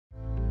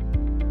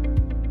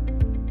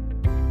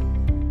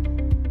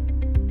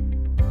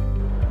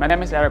My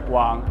name is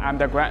Wang. I'm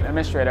the grant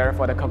administrator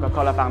for the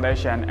Coca-Cola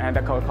Foundation and the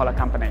Coca-Cola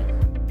Company.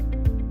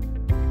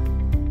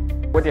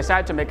 We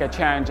decided to make a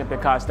change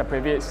because the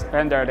previous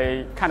vendor,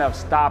 they kind of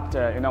stopped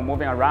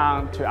moving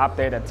around to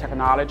update the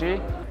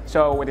technology.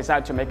 So we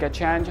decided to make a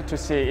change to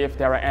see if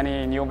there are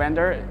any new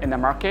vendor in the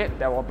market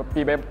that will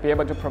be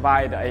able to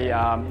provide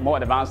a more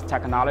advanced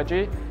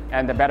technology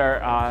and a better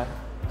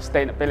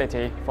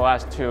sustainability for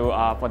us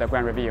for the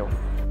grant review.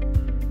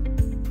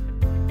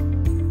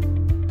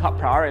 Top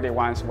priority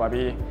ones will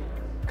be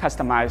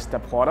customize the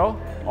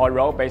portal or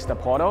role-based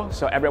portal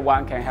so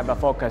everyone can have a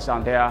focus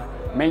on their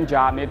main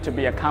job need to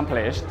be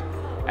accomplished.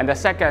 And the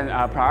second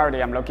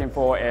priority I'm looking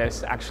for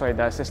is actually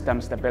the system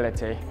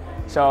stability.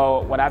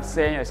 So what I've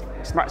seen is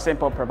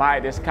SmartSimple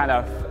provide this kind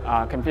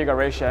of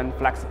configuration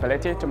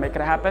flexibility to make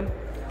it happen.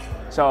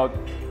 So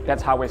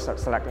that's how we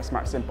select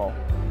SmartSimple.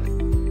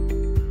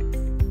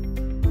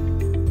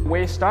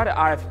 We started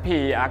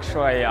RFP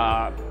actually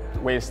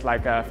with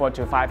like 4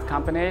 to 5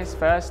 companies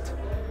first.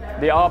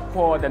 They all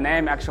pull, the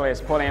name actually is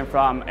pulling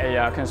from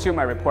a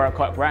consumer report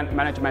called Grant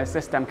Management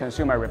System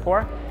Consumer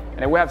Report.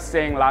 And we have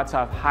seen lots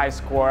of high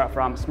score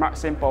from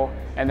SmartSimple,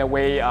 and then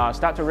we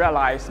start to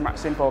realize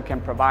SmartSimple can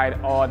provide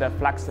all the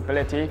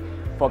flexibility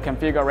for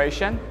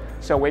configuration.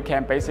 So we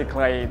can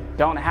basically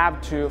don't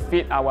have to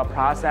fit our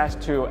process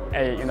to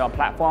a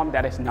platform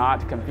that is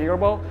not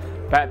configurable,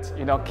 but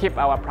keep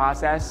our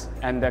process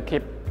and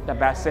keep the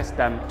best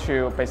system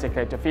to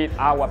basically to fit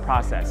our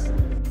process.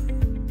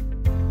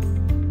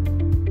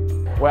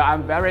 Well,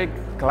 I'm very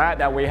glad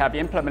that we have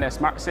implemented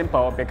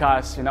SmartSimple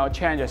because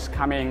change is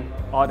coming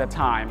all the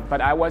time. But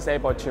I was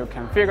able to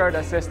configure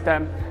the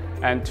system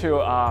and to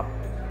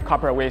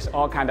cooperate with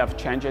all kind of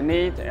change in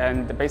need,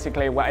 and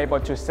basically we're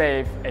able to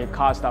save a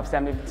cost of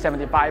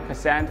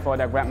 75% for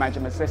the grant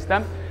management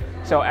system.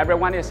 So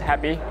everyone is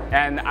happy,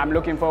 and I'm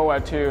looking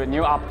forward to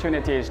new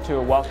opportunities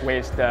to work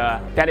with the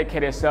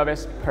dedicated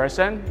service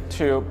person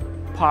to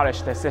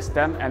polish the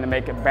system and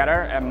make it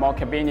better and more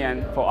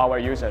convenient for our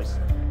users.